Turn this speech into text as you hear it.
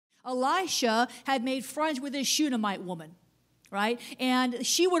Elisha had made friends with this Shunammite woman, right? And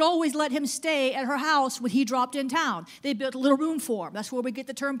she would always let him stay at her house when he dropped in town. They built a little room for him. That's where we get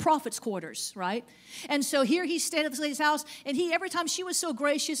the term prophet's quarters, right? And so here he stayed at this lady's house, and every time she was so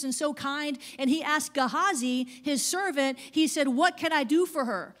gracious and so kind, and he asked Gehazi, his servant, he said, what can I do for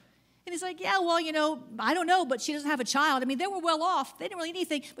her? And he's like, yeah, well, I don't know, but she doesn't have a child. I mean, they were well off. They didn't really need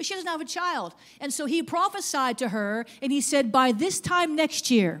anything, but she doesn't have a child. And so he prophesied to her, and he said, by this time next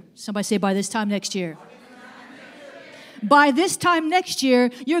year, somebody say, by this time next year. By this time next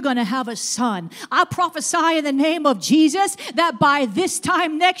year, you're going to have a son. I prophesy in the name of Jesus that by this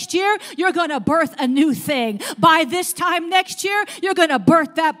time next year, you're going to birth a new thing. By this time next year, you're going to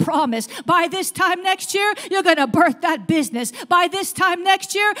birth that promise. By this time next year, you're going to birth that business. By this time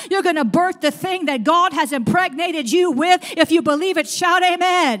next year, you're going to birth the thing that God has impregnated you with. If you believe it, shout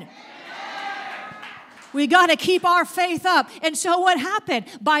amen. We got to keep our faith up. And so what happened?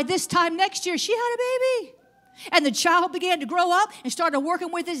 By this time next year, she had a baby. And the child began to grow up and started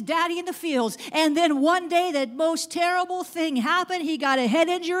working with his daddy in the fields. And then one day, the most terrible thing happened. He got a head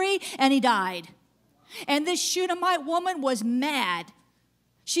injury and he died. And this Shunammite woman was mad.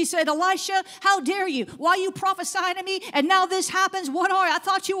 She said, Elisha, how dare you? Why you prophesying to me? And now this happens. What are you? I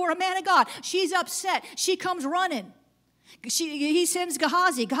thought you were a man of God. She's upset. She comes running. He sends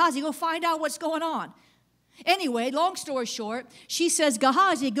Gehazi. Gehazi, go find out what's going on. Anyway, long story short, she says,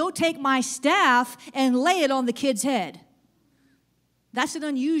 Gehazi, go take my staff and lay it on the kid's head. That's an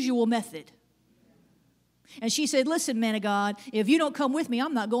unusual method. And she said, listen, man of God, if you don't come with me,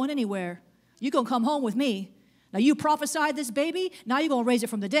 I'm not going anywhere. You're going to come home with me. Now, you prophesied this baby. Now you're going to raise it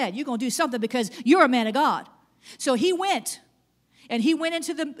from the dead. You're going to do something because you're a man of God. So he went. And he went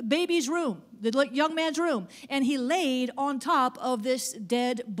into the baby's room, the young man's room, and he laid on top of this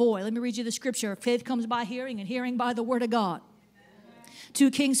dead boy. Let me read you the scripture. Faith comes by hearing, and hearing by the word of God. 2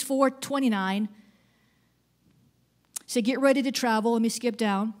 Kings 4:29. So get ready to travel. Let me skip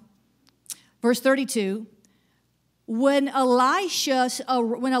down. Verse 32. When Elisha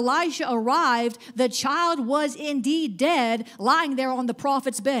arrived, the child was indeed dead, lying there on the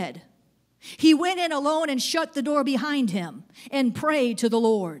prophet's bed. He went in alone and shut the door behind him and prayed to the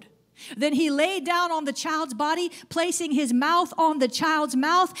Lord. Then he laid down on the child's body, placing his mouth on the child's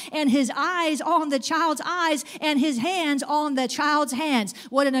mouth and his eyes on the child's eyes and his hands on the child's hands.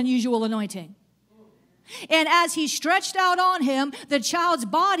 What an unusual anointing. And as he stretched out on him, the child's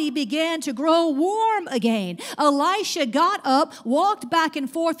body began to grow warm again. Elisha got up, walked back and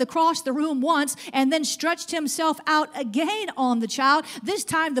forth across the room once, and then stretched himself out again on the child. This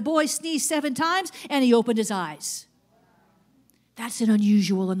time the boy sneezed 7 times, and he opened his eyes. That's an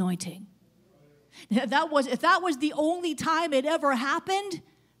unusual anointing. If that was the only time it ever happened,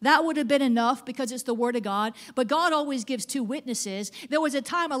 that would have been enough because it's the word of God. But God always gives 2 witnesses. There was a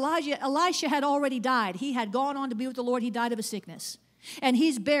time Elisha had already died. He had gone on to be with the Lord. He died of a sickness. And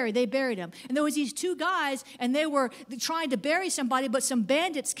he's buried. They buried him. And there was these 2 guys, and they were trying to bury somebody, but some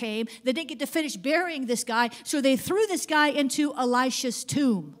bandits came. They didn't get to finish burying this guy, so they threw this guy into Elisha's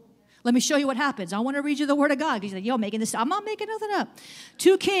tomb. Let me show you what happens. I want to read you the word of God. He's like, yo, making this. I'm not making nothing up.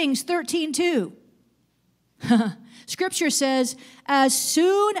 2 Kings 13:2. Scripture says, as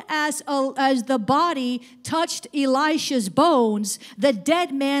soon as the body touched Elisha's bones, the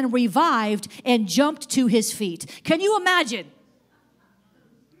dead man revived and jumped to his feet. Can you imagine?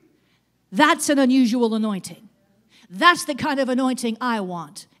 That's an unusual anointing. That's the kind of anointing I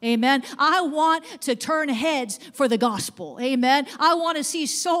want. Amen. I want to turn heads for the gospel. Amen. I want to see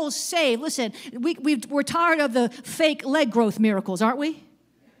souls saved. Listen, we're tired of the fake leg growth miracles, aren't we?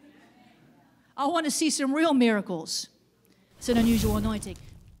 I want to see some real miracles. It's an unusual anointing.